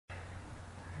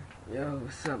Yo,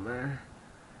 what's up, man?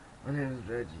 My name is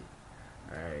Reggie.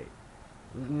 Alright.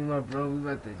 Me and my bro, we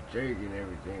about to jerk and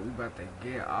everything. We about to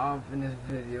get off in this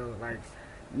video like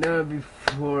never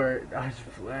before. Dodge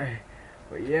flag.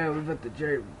 But yeah, we about to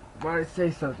jerk. Why say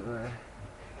something, man?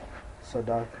 So,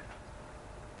 Doc.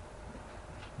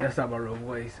 That's not my real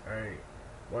voice. Alright.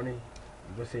 Ronnie, you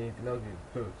gonna say anything else?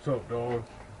 What's up, dog?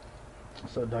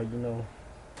 So, Doc, you know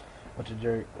what you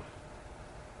jerk.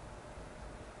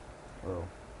 Oh,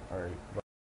 alright.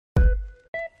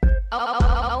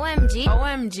 OMG,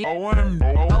 OMG,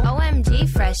 OMG,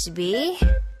 Fresh B.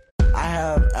 I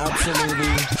have absolutely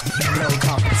no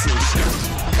competition.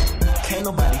 Can't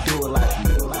nobody do it like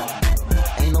me.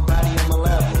 Ain't nobody on my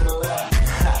level.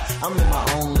 I'm in my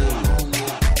own league.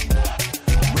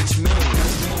 Which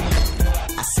means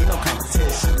I see no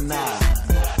competition. Nah,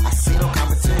 I see no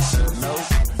competition.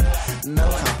 No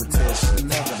competition.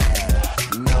 Never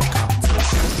had no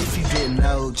competition. If you didn't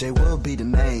know, Jay will be the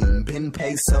name. Been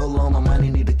paid so long, my money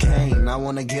need a cane. I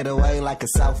wanna get away like a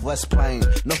Southwest plane.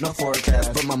 No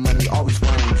forecast, but my money always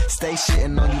rain. Stay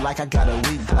shitting on you like I got a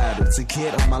weak bladder. To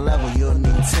get on my level, you'll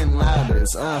need 10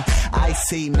 ladders. I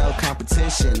see no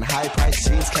competition. High price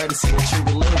jeans, courtesy of true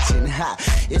religion. Ha,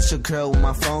 it's your girl with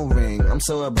my phone ring. I'm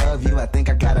so above you, I think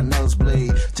I got a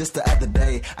nosebleed. Just the other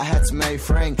day, I had to marry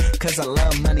Frank, cause I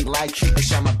love money like Cupid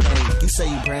shot my pain. You say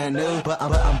you brand new, but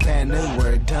I'm brand new.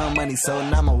 We're dumb money, so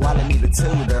now my wallet need a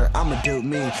tutor. I'ma do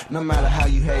me, no matter how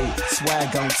you hate.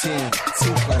 Swag on 10,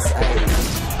 2 plus 8.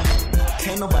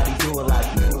 Can't nobody do it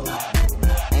like me.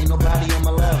 Ain't nobody on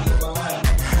my level.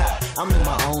 I'm in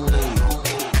my own league.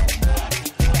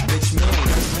 Which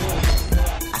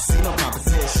means I see no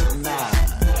competition. Nah,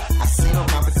 I see no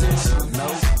competition.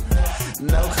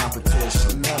 No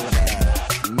competition. Never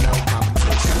had no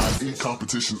competition. I eat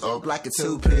competition up like a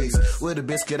 2-piece with a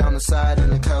biscuit on the side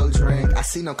and a cold drink. I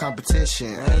see no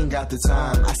competition. I ain't got the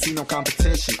time. I see no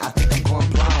competition. I think I'm going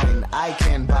blind. I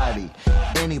can body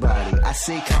anybody. I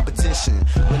see competition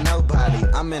with nobody.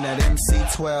 I'm in that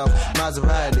MC12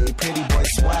 Maserati, pretty boy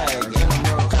swag, and I'm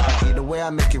real cocky. The way I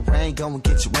make it rain, go and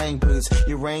get your rain boots,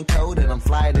 your raincoat, and I'm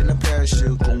flying in a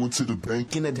parachute. Going to the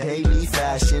bank in a daily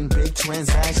fashion, big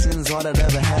transactions, all that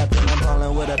ever happened. I'm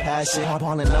balling with a passion, I'm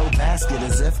balling no basket,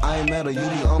 as if I ain't metal. You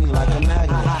the only like a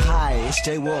magnet. Hi, it's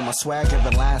J Will, my swag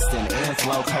everlasting, and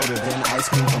flow colder than ice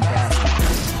cream from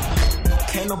Baskin.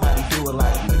 Can't nobody do it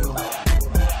like me.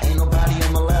 Ain't nobody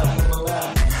on my level.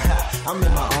 I'm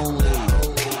in my own league.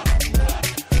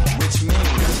 Which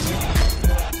means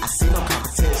I see no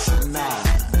competition. Nah,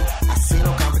 I see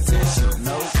no competition.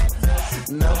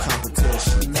 No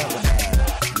competition. Never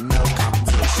had no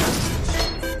competition.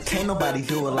 Can't nobody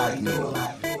do it like me.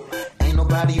 Ain't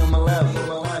nobody on my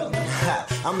level.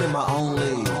 I'm in my own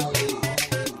league.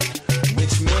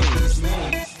 Which means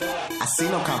I see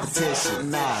no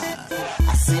competition. Nah,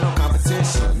 I see no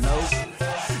competition.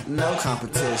 No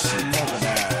competition. Never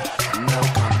had no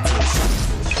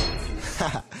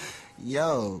competition.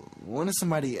 Yo, when is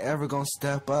somebody ever gonna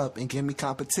step up and give me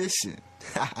competition?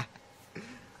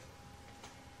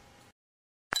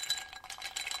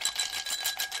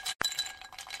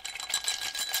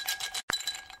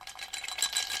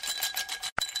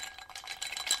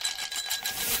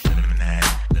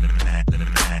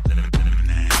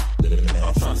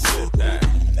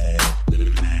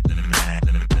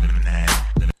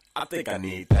 I think I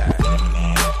need that.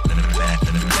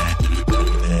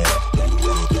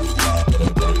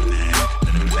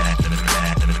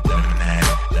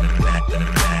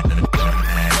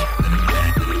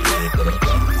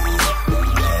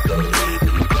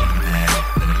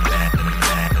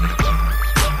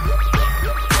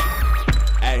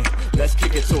 Hey, let's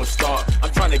kick it to a start.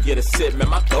 I'm trying to get a sip, man.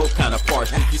 My throat kinda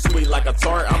parched. You sweet like a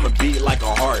tart, I'ma beat like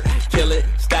a heart. Kill it,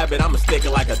 stab it, I'ma stick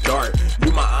it like a dart.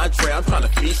 You my entree, I'm trying to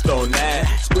feast on that.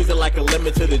 Squeeze it like a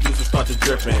lemon till the juice will start to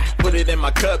dripping. Put it in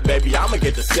my cup, baby, I'ma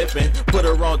get to sipping. Put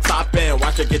her on top and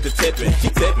watch her get to tipping. She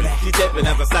tipping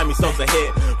as I Sammy Sosa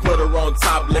hit. Put her on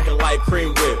top, looking like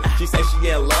cream whip. She say she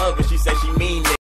in love and she say she mean it.